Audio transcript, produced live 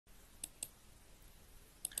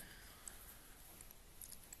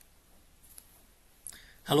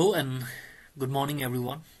Hello and good morning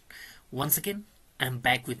everyone. Once again, I'm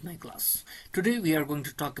back with my class. Today we are going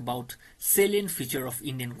to talk about salient feature of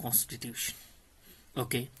Indian Constitution.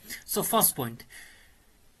 Okay, so first point,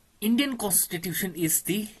 Indian Constitution is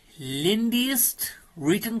the lengthiest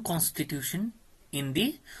written constitution in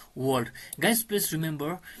the world. Guys, please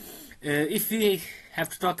remember, if we have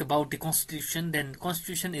to talk about the constitution, then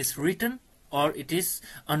constitution is written or it is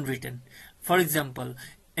unwritten. For example,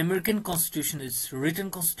 American Constitution is written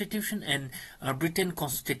constitution and Britain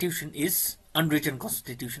Constitution is unwritten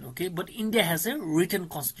constitution. Okay, but India has a written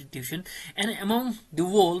constitution, and among the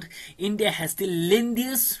world, India has the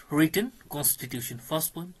lengthiest written constitution.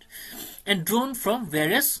 First point, and drawn from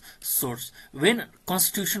various sources. When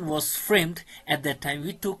constitution was framed at that time,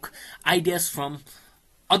 we took ideas from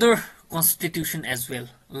other constitution as well,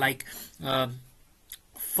 like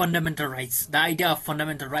fundamental rights. The idea of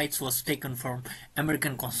fundamental rights was taken from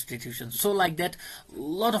American Constitution. So like that, a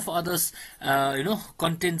lot of others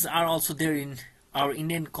contents are also there in our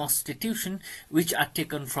Indian Constitution, which are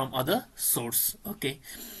taken from other source. Okay,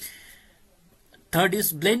 third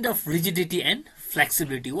is blend of rigidity and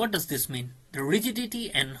flexibility. What does this mean? The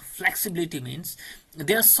rigidity and flexibility means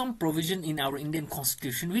there are some provision in our Indian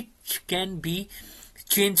Constitution which can be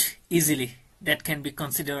changed easily, that can be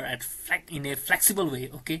considered in a flexible way.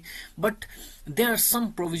 Okay, but there are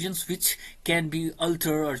some provisions which can be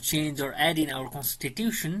altered or changed or add in our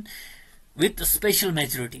constitution with a special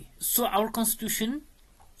majority. So our constitution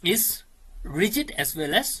is rigid as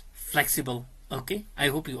well as flexible. Okay, I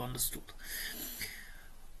hope you understood.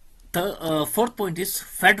 The fourth point is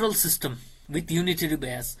federal system with unitary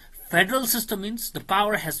bias. Federal system means the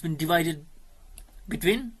power has been divided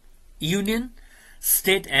between union,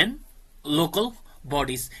 state and local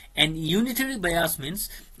bodies, and unitary bias means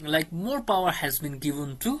like more power has been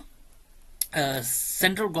given to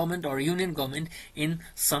central government or union government in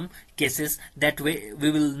some cases. That way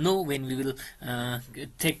we will know when we will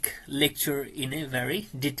take lecture in a very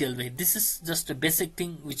detailed way. This is just a basic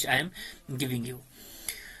thing which I am giving you.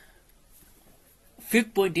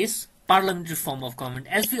 Fifth point is parliamentary form of government.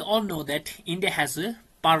 As we all know that India has a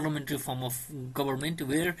parliamentary form of government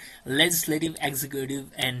where legislative, executive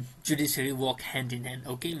and judiciary work hand in hand.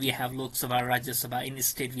 Okay, we have Lok Sabha, Rajya Sabha. In the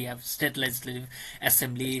state we have state legislative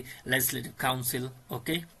assembly, legislative council.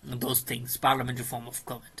 Okay, those things, parliamentary form of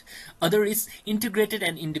government. Other is integrated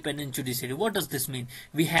and independent judiciary. What does this mean?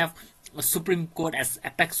 We have a Supreme Court as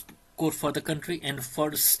apex court for the country, and for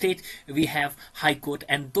the state we have High Court,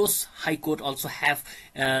 and those High Court also have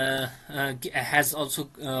has also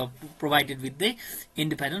provided with the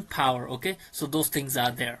independent power. Okay, so those things are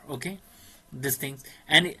there. Okay, these things.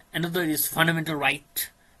 And another is fundamental right.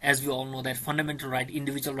 As we all know that fundamental right,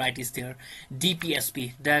 individual right is there.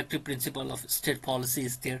 DPSP, directive principle of state policy,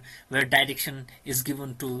 is there, where direction is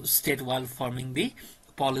given to state while forming the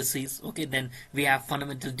policies. Okay, then we have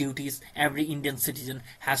fundamental duties. Every Indian citizen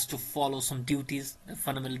has to follow some duties,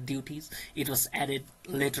 fundamental duties. It was added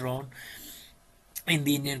later on in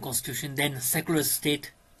the Indian Constitution. Then secular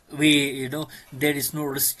state, there is no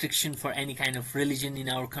restriction for any kind of religion in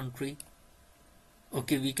our country.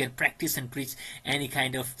 Okay, we can practice and preach any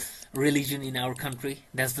kind of religion in our country.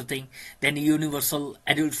 That's the thing. Then universal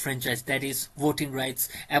adult franchise, that is voting rights.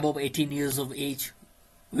 Above 18 years of age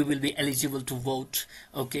we will be eligible to vote.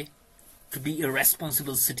 Okay, to be a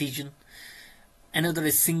responsible citizen. Another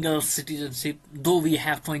is single citizenship. Though we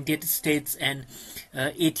have 28 states and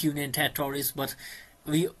 8 union territories, but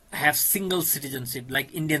we have single citizenship,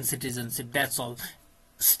 like Indian citizenship. That's all.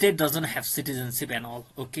 State doesn't have citizenship and all.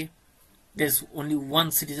 Okay, there's only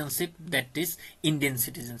one citizenship, that is Indian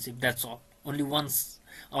citizenship. That's all. Only once,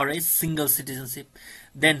 or a single citizenship.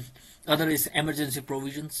 Then other is emergency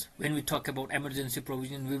provisions. When we talk about emergency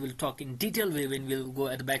provision, we will talk in detail way when we'll go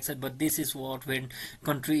at the backside, but this is what when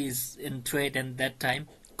country is in threat, and that time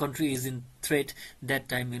country is in threat, that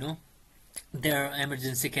time their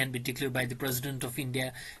emergency can be declared by the President of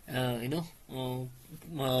India.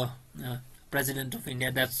 President of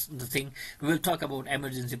India. That's the thing. We will talk about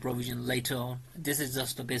emergency provision later on. This is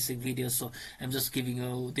just a basic video, so I'm just giving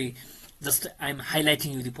you I'm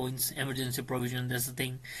highlighting you the points. Emergency provision, that's the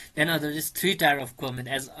thing. Then there is 3 tier of government.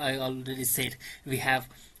 As I already said, we have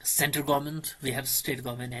central government, we have state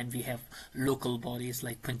government, and we have local bodies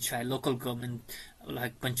like panchayat, local government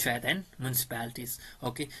like panchayat and municipalities.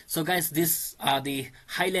 Okay, so guys, these are the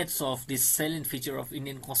highlights of this salient feature of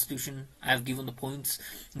Indian Constitution. I have given the points.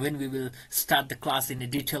 When we will start the class in a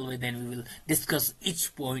detailed way, then we will discuss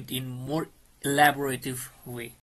each point in more elaborative way.